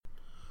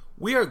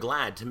We are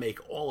glad to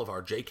make all of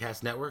our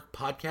JCast Network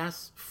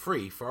podcasts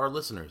free for our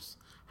listeners.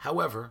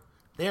 However,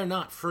 they are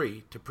not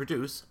free to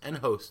produce and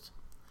host.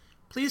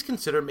 Please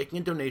consider making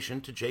a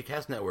donation to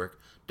JCast Network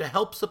to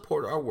help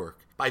support our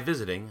work by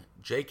visiting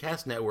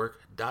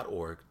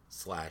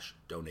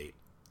jcastnetwork.org/donate.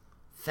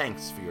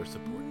 Thanks for your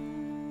support.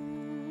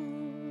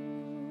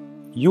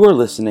 You are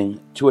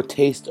listening to A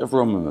Taste of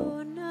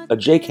Romemu, a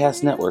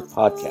JCast Network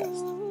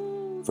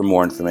podcast. For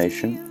more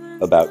information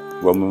about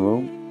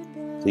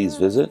Romemu, please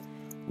visit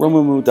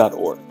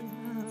romemu.org.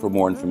 For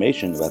more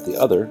information about the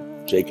other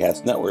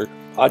JCast Network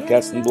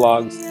podcasts and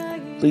blogs,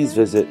 please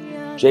visit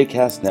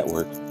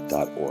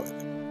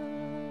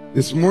jcastnetwork.org.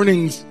 This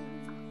morning's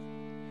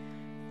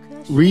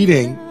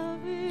reading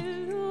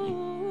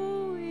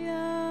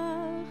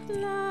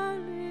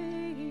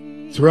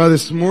Torah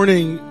this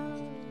morning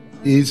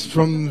is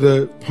from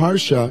the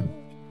Parsha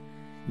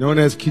known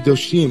as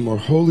Kedoshim, or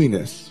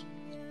holiness.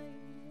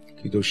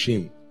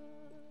 Kedoshim.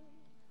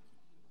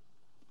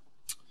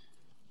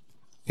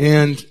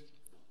 And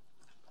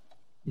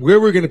where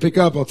we're going to pick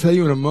up, I'll tell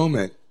you in a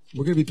moment.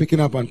 We're going to be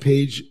picking up on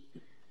page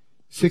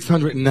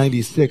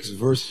 696,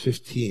 verse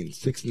 15.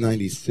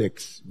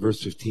 696,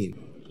 verse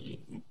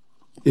 15.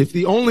 If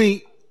the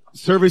only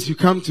service you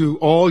come to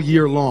all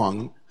year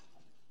long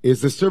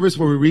is the service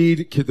where we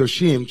read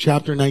Kedoshim,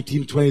 chapter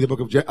 19, 20, the book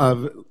of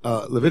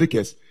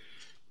Leviticus,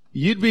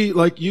 you'd be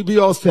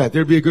all set.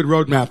 There'd be a good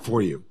roadmap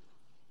for you.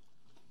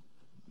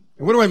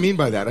 And what do I mean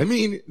by that? I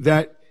mean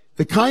that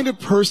the kind of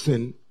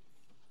person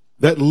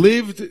that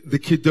lived the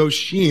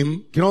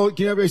Kedoshim, can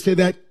everybody say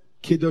that?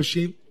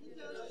 Kedoshim?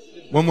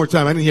 One more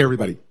time. I didn't hear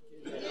everybody.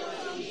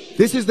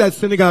 This is that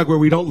synagogue where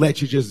we don't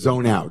let you just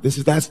zone out.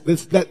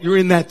 You're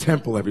in that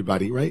temple,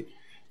 everybody, right?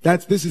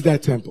 This is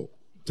that temple.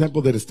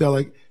 Temple that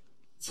Estella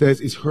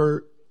says is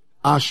her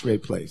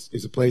ashrei place,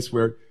 is a place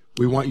where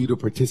we want you to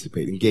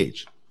participate,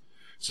 engage.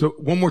 So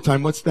one more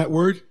time, what's that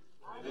word?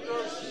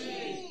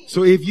 Kedoshim.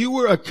 So if you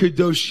were a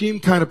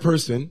Kedoshim kind of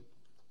person,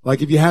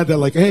 like if you had that,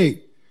 like,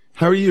 hey,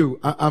 how are you?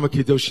 I'm a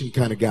Kedoshim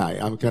kind of guy.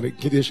 I'm a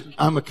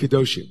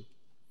Kedoshim.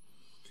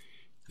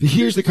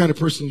 Here's the kind of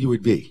person you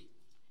would be.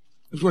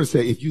 I just want to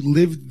say, if you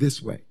lived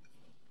this way,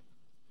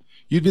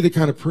 you'd be the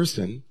kind of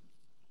person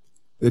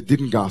that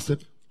didn't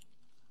gossip.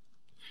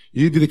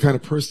 You'd be the kind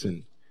of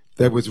person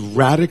that was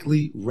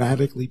radically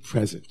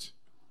present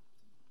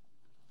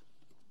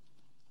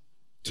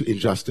to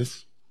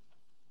injustice.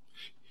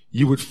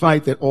 You would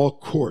fight at all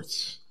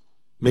courts,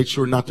 make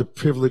sure not to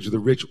privilege the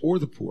rich or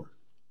the poor.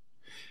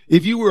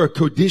 If you were a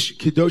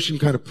Kedoshim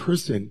kind of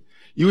person,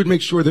 you would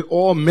make sure that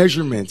all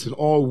measurements and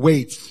all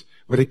weights,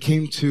 when it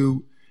came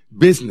to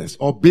business,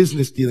 all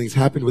business dealings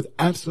happened with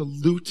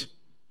absolute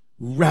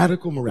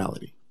radical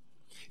morality.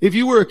 If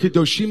you were a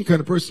Kedoshim kind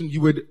of person, you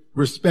would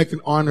respect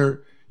and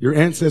honor your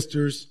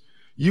ancestors.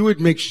 You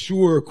would make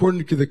sure,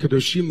 according to the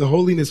Kedoshim, the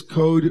holiness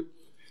code,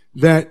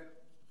 that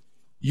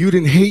you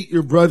didn't hate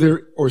your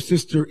brother or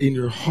sister in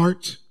your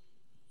heart.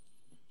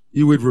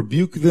 You would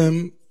rebuke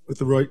them at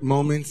the right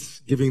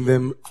moments, giving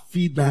them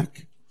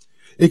feedback.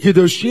 A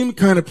Kedoshim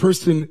kind of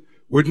person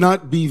would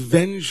not be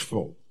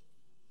vengeful,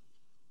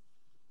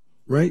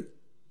 right?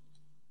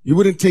 You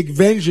wouldn't take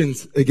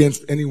vengeance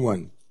against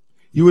anyone.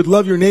 You would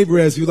love your neighbor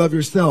as you love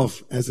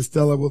yourself, as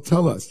Estella will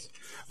tell us.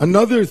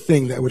 Another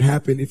thing that would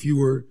happen if you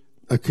were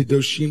a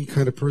Kedoshim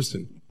kind of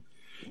person,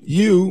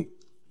 you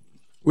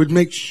would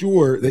make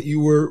sure that you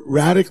were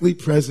radically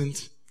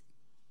present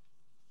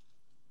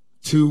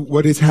to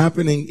what is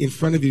happening in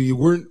front of you. You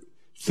weren't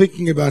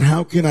thinking about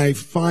how can I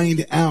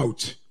find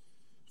out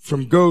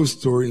from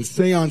ghosts or in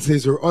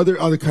seances or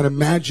other kind of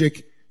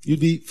magic. You'd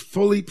be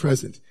fully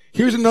present.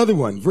 Here's another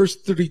one, verse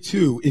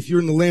 32. If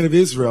you're in the land of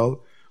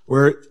Israel,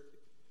 where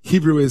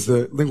Hebrew is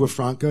the lingua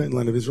franca in the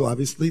land of Israel,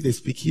 obviously, they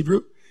speak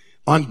Hebrew.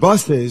 On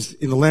buses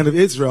in the land of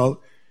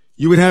Israel,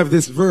 you would have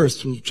this verse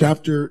from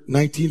chapter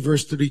 19,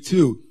 verse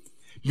 32.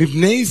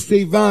 Mibnei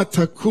seva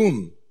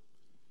takum.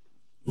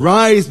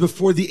 Rise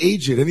before the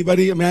aged.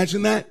 Anybody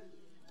imagine that?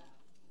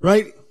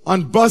 Right?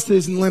 On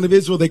buses in the land of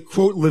Israel, they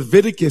quote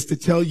Leviticus to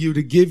tell you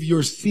to give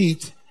your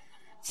seat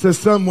to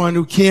someone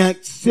who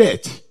can't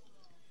sit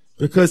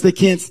because they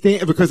can't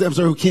stand,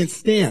 who can't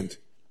stand.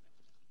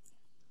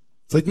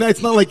 It's like, no,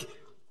 it's not like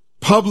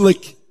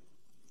public,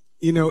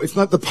 it's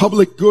not the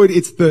public good.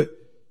 It's the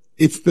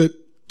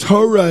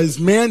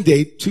Torah's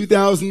mandate,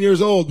 2,000 years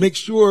old. Make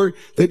sure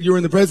that you're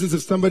in the presence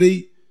of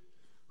somebody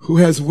who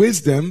has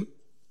wisdom,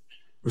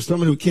 or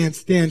someone who can't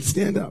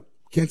stand up.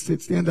 Can't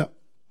sit, stand up.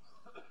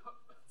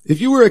 If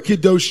you were a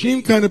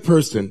Kedoshim kind of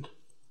person,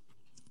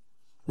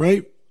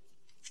 right,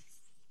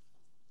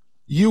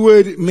 you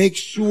would make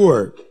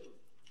sure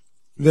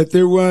that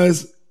there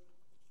was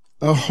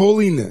a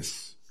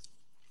holiness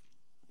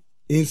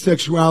in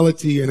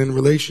sexuality and in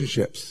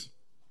relationships.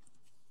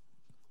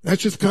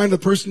 That's just kind of the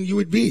person you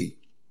would be.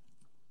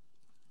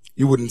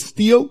 You wouldn't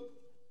steal.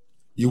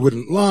 You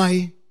wouldn't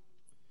lie.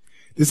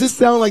 Does this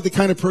sound like the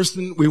kind of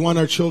person we want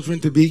our children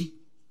to be?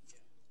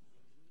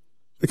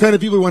 The kind of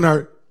people we want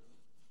our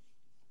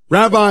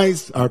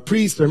rabbis, our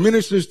priests, our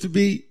ministers to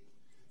be?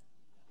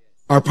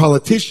 our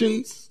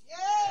politicians.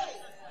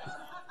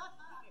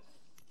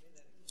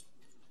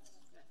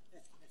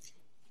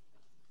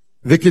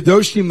 The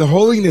Kedoshim, the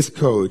holiness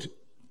code,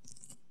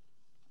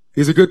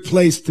 is a good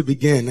place to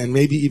begin and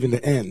maybe even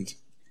to end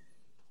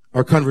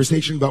our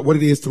conversation about what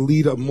it is to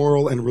lead a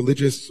moral and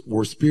religious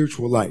or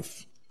spiritual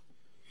life.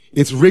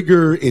 Its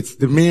rigor, its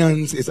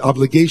demands, its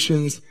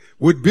obligations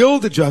would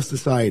build a just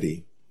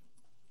society.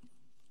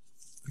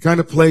 The kind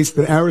of place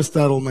that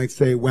Aristotle might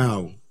say,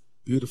 wow,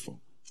 beautiful.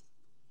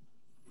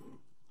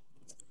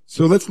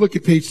 So let's look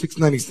at page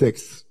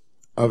 696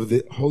 of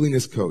the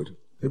Holiness Code.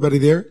 Everybody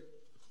there?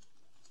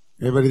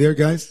 Everybody there,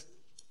 guys?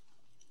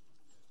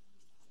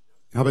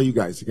 How about you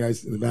guys? You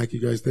guys in the back, you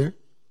guys there?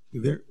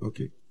 You there?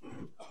 Okay.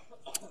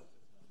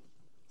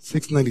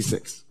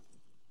 696.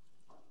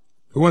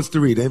 Who wants to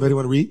read? Anybody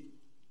want to read?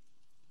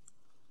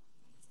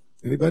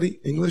 Anybody?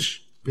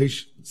 English?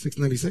 Page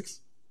 696?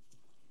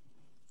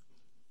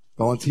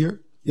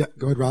 Volunteer? Yeah,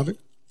 go ahead, Robin.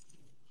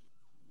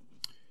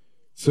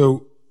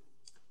 So,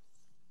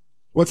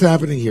 what's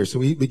happening here? So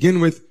we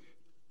begin with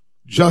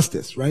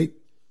justice, right?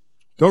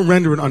 Don't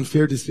render an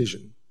unfair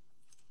decision.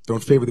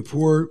 Don't favor the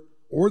poor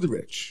or the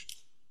rich.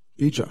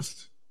 Be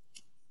just,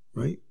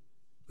 right?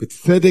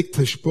 B'tzedek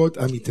tashpot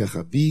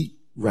amitecha. Be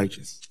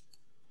righteous.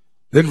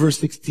 Then verse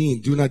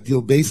 16, do not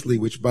deal basely,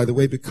 which, by the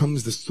way,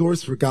 becomes the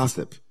source for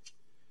gossip.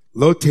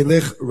 Lo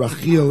telech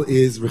rachil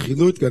is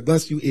rechilut, God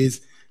bless you,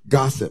 is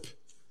gossip.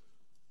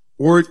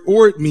 Or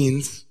it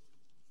means,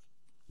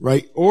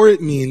 right? Or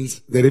it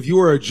means that if you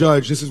are a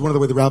judge, this is one of the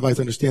way the rabbis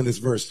understand this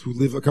verse, who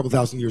live a couple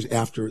thousand years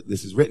after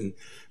this is written.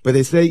 But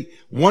they say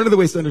one of the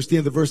ways to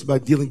understand the verse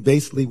about dealing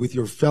basely with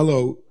your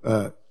fellow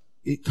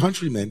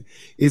countrymen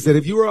is that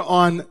if you are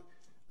on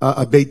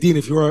a Beit Din,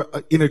 if you're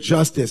in a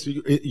justice,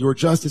 you're a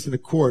justice in a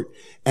court,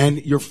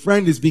 and your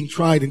friend is being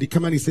tried, and you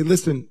come out and you say,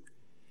 listen,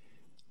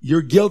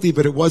 you're guilty,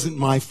 but it wasn't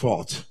my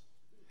fault.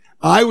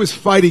 I was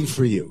fighting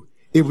for you.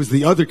 It was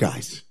the other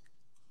guys.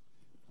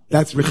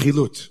 That's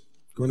rechilut.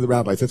 Going to the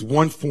rabbis. That's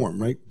one form,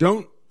 right?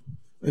 Don't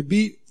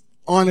be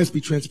honest,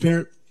 be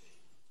transparent.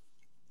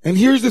 And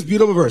here's this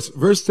beautiful verse,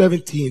 verse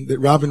 17 that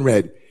Robin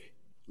read.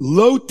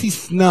 Lo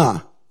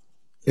tisna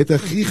et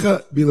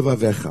achicha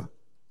bilvavecha.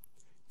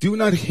 Do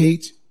not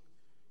hate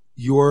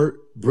your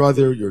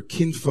brother, your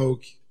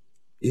kinfolk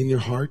in your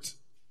heart.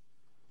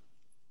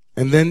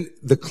 And then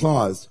the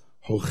clause,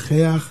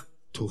 hocheach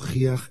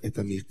tochiach et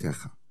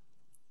amirtecha.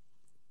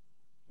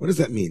 What does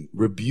that mean?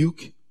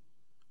 Rebuke,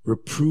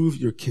 reprove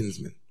your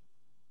kinsman.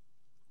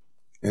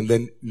 And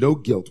then no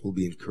guilt will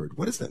be incurred.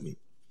 What does that mean?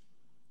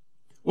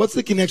 What's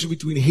the connection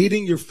between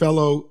hating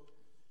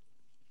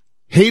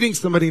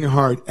somebody in your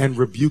heart and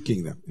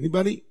rebuking them?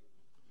 Anybody?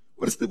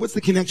 What's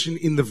the connection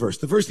in the verse?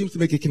 The verse seems to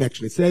make a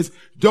connection. It says,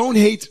 don't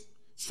hate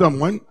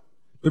someone,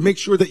 but make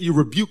sure that you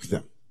rebuke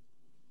them.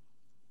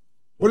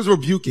 What does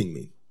rebuking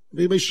mean?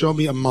 Anybody show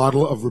me a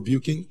model of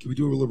rebuking? Can we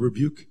do a little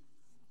rebuke?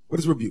 What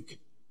is rebuke?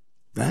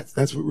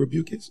 That's what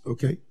rebuke is?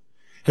 Okay.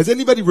 Has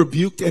anybody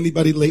rebuked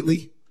anybody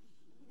lately?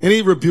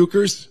 Any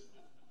rebukers?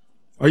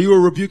 Are you a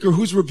rebuker?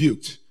 Who's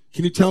rebuked?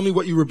 Can you tell me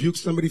what you rebuked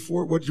somebody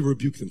for? What did you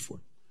rebuke them for?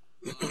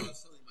 Something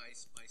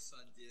my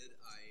son did,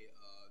 I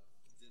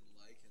didn't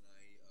like, and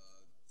I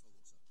told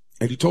him so.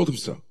 And you told him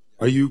so.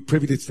 Are you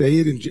privy to say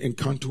it in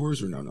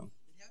contours or no? It happens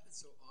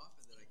so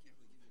often that I can't really give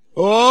it.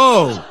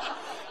 Oh!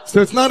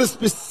 So it's not a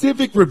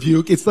specific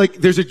rebuke. It's like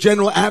there's a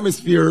general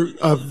atmosphere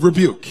of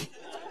rebuke.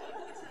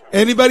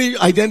 Anybody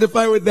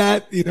identify with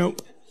that? You know,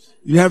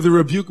 you have the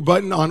rebuke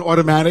button on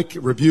automatic.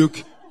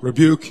 Rebuke,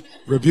 rebuke,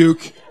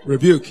 rebuke,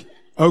 rebuke.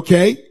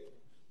 Okay?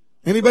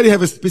 Anybody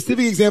have a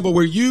specific example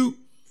where you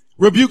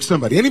rebuke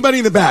somebody? Anybody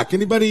in the back?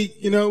 Anybody,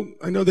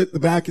 I know that the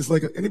back is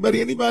like,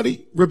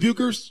 anybody?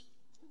 Rebukers?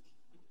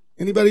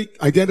 Anybody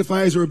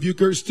identify as a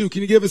rebuker? Stu,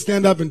 can you give a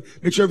stand up and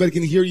make sure everybody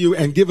can hear you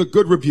and give a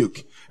good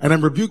rebuke? And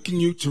I'm rebuking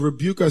you to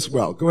rebuke us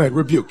well. Go ahead,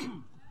 rebuke.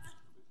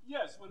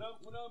 Yes, when I'm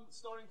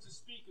starting to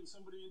speak and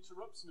somebody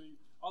interrupts me,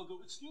 I'll go,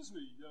 excuse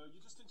me,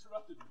 you just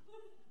interrupted me.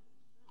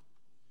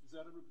 Is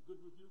that a good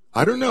rebuke?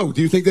 I don't know.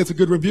 Do you think that's a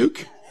good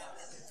rebuke?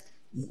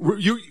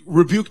 You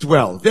rebuked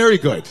well. Very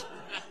good.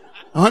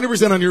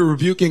 100% on your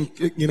rebuking.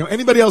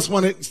 Anybody else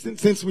want to,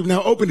 since we've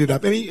now opened it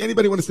up,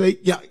 anybody want to say,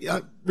 yeah,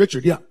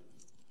 Richard, yeah.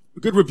 A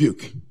good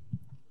rebuke.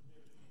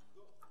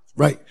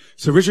 Right.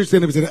 So Richard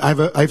said, I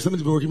have somebody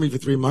who's been working with me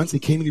for 3 months. He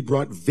came and he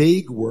brought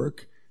vague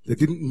work that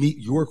didn't meet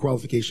your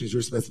qualifications,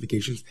 your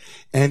specifications,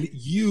 and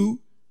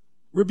you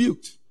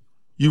rebuked.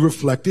 You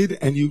reflected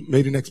and you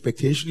made an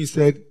expectation. You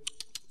said,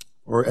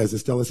 or as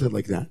Estella said,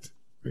 like that.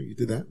 Right? You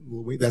did that.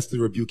 Wait, that's the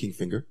rebuking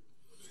finger.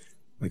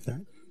 Like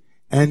that.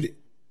 And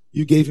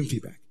you gave him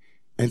feedback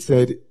and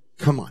said,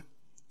 come on.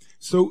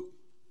 So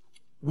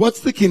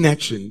what's the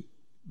connection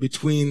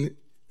between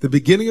the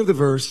beginning of the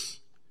verse,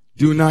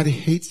 do not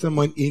hate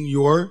someone in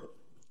your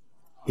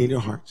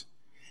heart,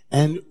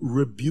 and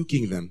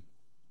rebuking them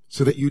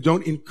so that you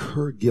don't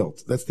incur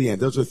guilt? That's the end.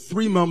 Those are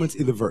 3 moments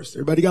in the verse.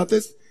 Everybody got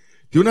this?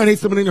 Do not hate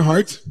someone in your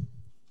heart.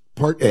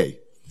 Part A.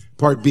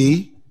 Part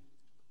B,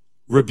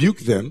 rebuke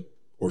them,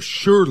 or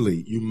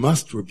surely you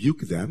must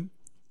rebuke them.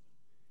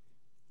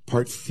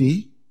 Part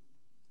C,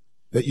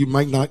 that you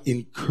might not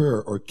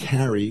incur or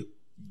carry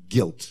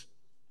guilt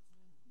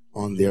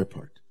on their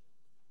part.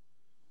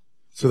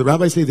 So the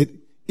rabbis say that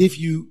if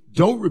you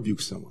don't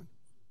rebuke someone,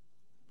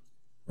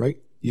 right?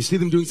 You see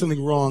them doing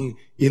something wrong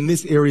in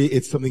this area,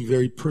 it's something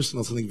very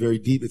personal, something very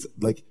deep. It's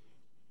like,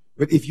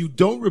 but if you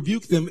don't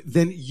rebuke them,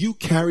 then you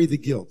carry the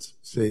guilt,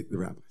 say the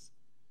rabbis.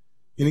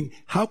 Meaning,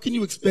 how can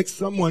you expect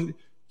someone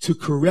to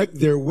correct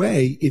their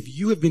way if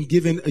you have been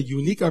given a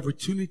unique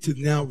opportunity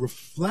to now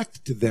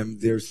reflect to them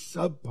their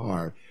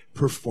subpar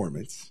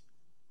performance?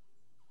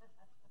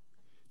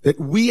 That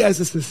we as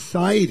a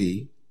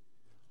society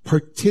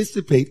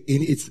participate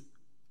in its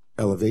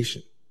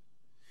elevation.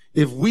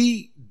 If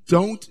we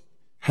don't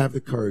have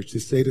the courage to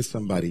say to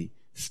somebody,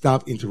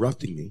 stop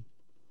interrupting me,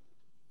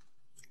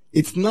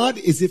 it's not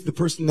as if the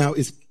person now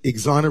is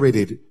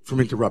exonerated from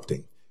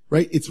interrupting,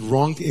 right? It's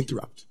wrong to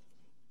interrupt.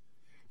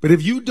 But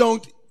if you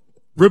don't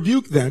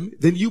rebuke them,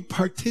 then you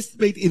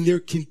participate in their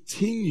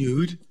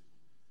continued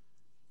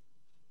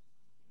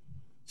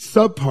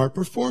subpar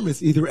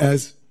performance, either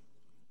as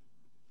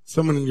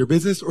someone in your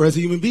business or as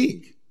a human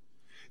being.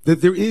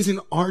 That there is an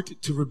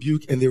art to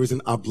rebuke and there is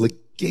an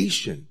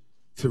obligation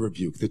to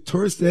rebuke. The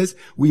Torah says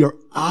we are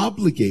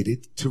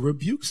obligated to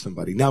rebuke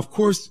somebody. Now, of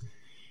course,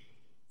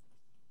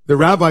 the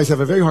rabbis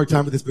have a very hard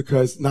time with this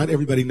because not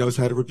everybody knows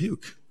how to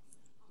rebuke.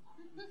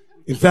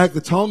 In fact,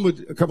 the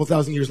Talmud, a couple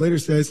thousand years later,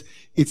 says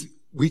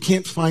we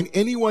can't find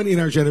anyone in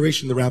our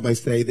generation, the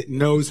rabbis say, that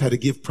knows how to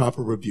give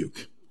proper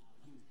rebuke.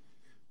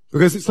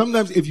 Because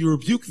sometimes if you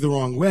rebuke the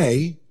wrong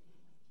way,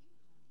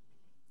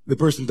 the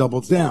person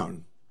doubles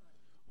down.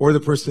 Or the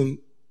person,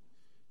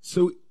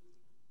 so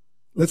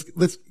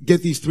let's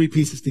get these three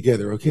pieces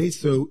together, okay?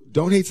 So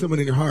don't hate someone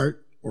in your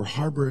heart or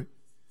harbor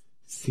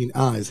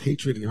sin'ah, is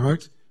hatred in your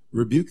heart.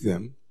 Rebuke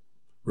them,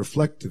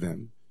 reflect to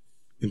them,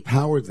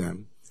 empower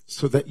them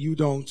so that you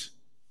don't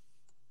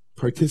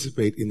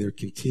participate in their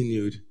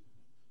continued.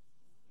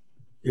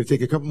 We're going to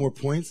take a couple more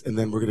points and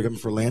then we're going to come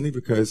for landing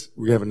because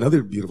we have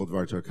another beautiful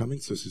Dvar Torah coming.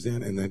 So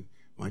Suzanne and then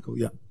Michael,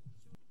 yeah.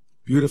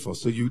 Beautiful.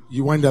 So you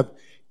wind up,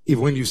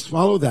 when you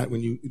swallow that,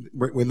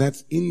 when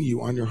that's in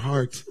you on your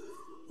heart,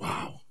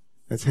 wow,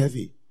 that's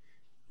heavy,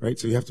 right?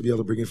 So you have to be able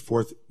to bring it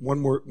forth. One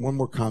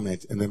more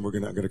comment, and then I'm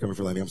going to come in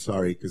for landing. I'm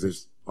sorry because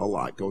there's a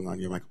lot going on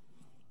here, Michael.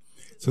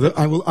 So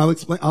I'll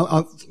explain.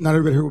 Not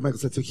everybody heard what Michael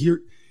said.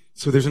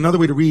 So there's another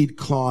way to read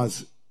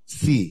clause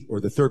C, or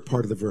the third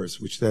part of the verse,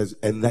 which says,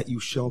 "And that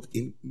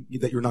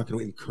that you're not going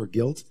to incur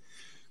guilt."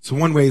 So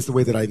one way is the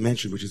way that I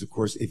mentioned, which is, of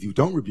course, if you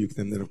don't rebuke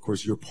them, then of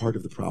course you're part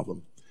of the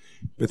problem.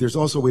 But there's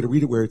also a way to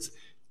read it where it's,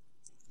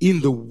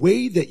 in the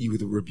way that you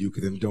rebuke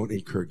them, don't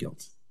incur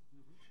guilt.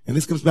 And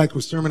this comes back to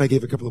a sermon I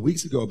gave a couple of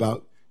weeks ago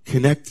about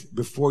connect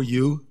before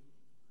you.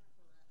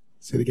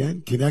 Say it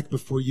again. Connect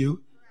before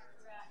you.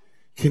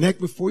 Connect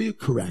before you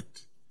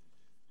correct.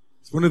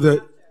 It's one of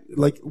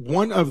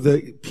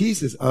the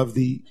pieces of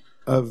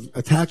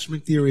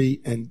attachment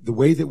theory and the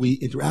way that we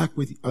interact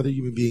with other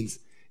human beings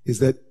is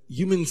that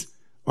humans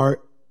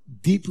are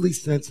deeply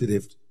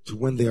sensitive to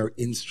when they are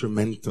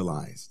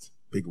instrumentalized.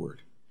 Big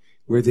word.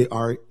 Where they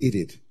are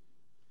ited.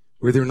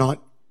 Where they're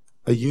not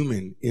a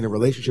human in a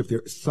relationship,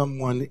 they're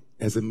someone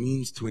as a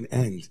means to an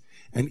end.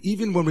 And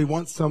even when we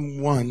want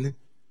someone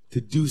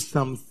to do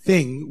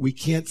something, we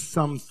can't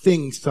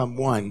something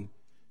someone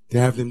to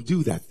have them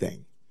do that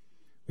thing.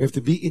 We have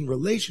to be in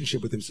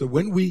relationship with them. So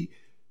when we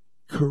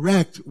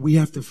correct, we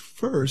have to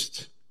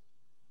first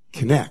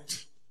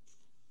connect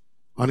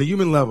on a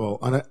human level,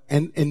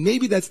 and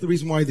maybe that's the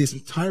reason why this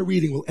entire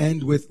reading will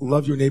end with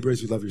love your neighbor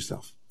as you love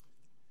yourself.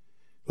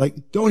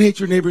 Like, don't hate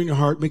your neighbor in your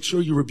heart. Make sure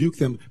you rebuke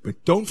them.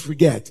 But don't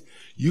forget,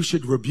 you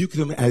should rebuke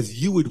them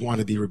as you would want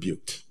to be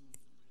rebuked.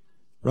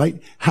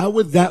 Right? How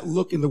would that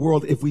look in the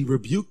world if we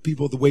rebuke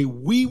people the way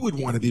we would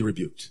want to be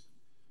rebuked?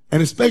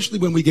 And especially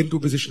when we get into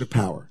a position of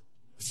power.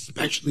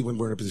 Especially when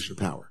we're in a position of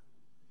power.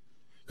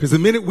 Because the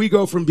minute we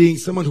go from being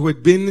someone who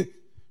had been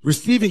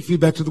receiving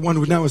feedback to the one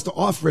who now has to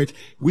offer it,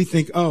 we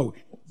think, oh,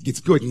 it's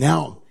good.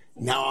 Now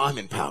I'm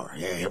in power.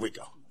 Yeah, here we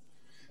go.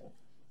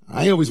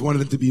 I always wanted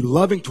them to be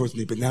loving towards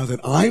me, but now that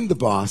I'm the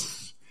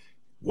boss,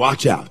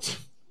 watch out.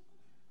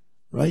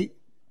 Right?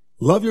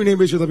 Love your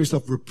neighbor as you love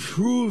yourself.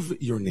 Reprove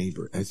your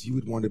neighbor as you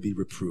would want to be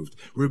reproved.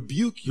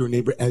 Rebuke your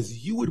neighbor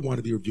as you would want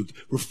to be rebuked.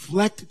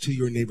 Reflect to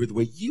your neighbor the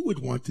way you would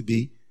want to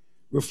be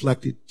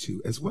reflected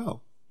to as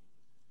well.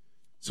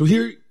 So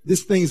here,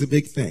 this thing is a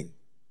big thing.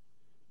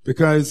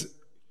 Because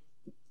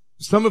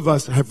some of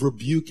us have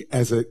rebuke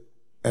as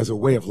a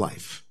way of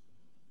life.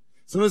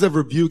 Some of us have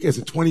rebuke as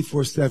a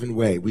 24/7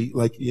 way.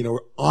 We're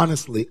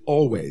honestly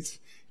always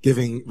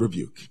giving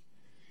rebuke.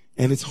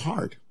 And it's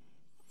hard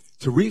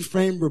to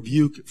reframe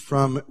rebuke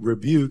from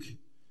rebuke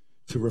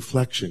to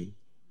reflection.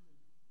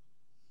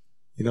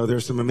 There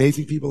are some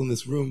amazing people in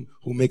this room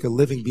who make a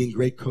living being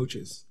great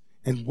coaches.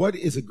 And what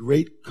is a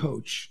great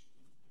coach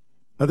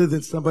other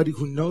than somebody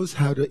who knows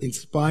how to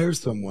inspire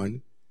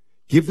someone,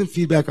 give them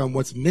feedback on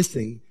what's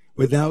missing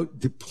without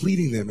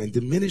depleting them and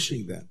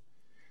diminishing them,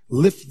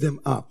 lift them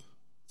up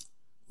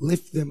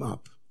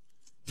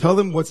Tell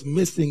them what's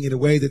missing in a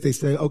way that they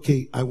say,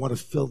 okay, I want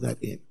to fill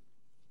that in.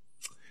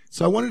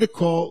 So I wanted to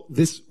call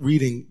this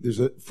reading,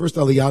 there's a first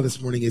aliyah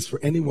this morning is for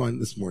anyone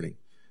this morning,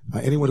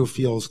 anyone who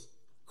feels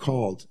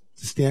called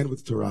to stand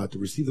with Torah, to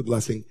receive the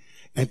blessing,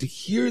 and to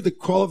hear the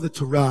call of the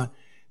Torah,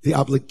 the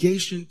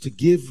obligation to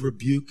give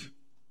rebuke,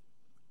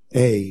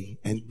 A,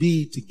 and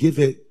B, to give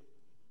it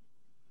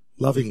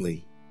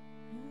lovingly,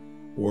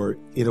 or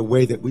in a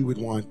way that we would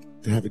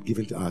want to have it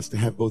given to us, to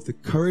have both the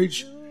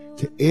courage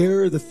to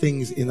air the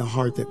things in the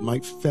heart that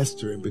might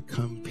fester and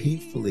become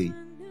painfully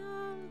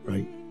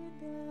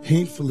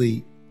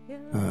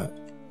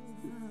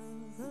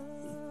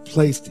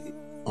placed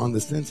on the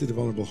sensitive,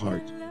 vulnerable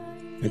heart,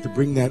 and to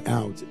bring that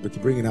out, but to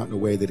bring it out in a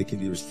way that it can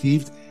be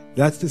received.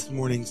 That's this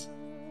morning's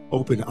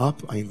Open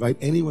Up. I invite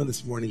anyone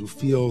this morning who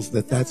feels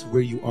that that's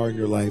where you are in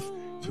your life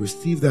to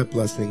receive that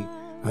blessing.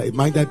 It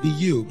might not be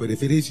you, but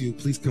if it is you,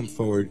 please come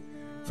forward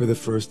for the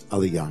first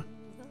aliyah.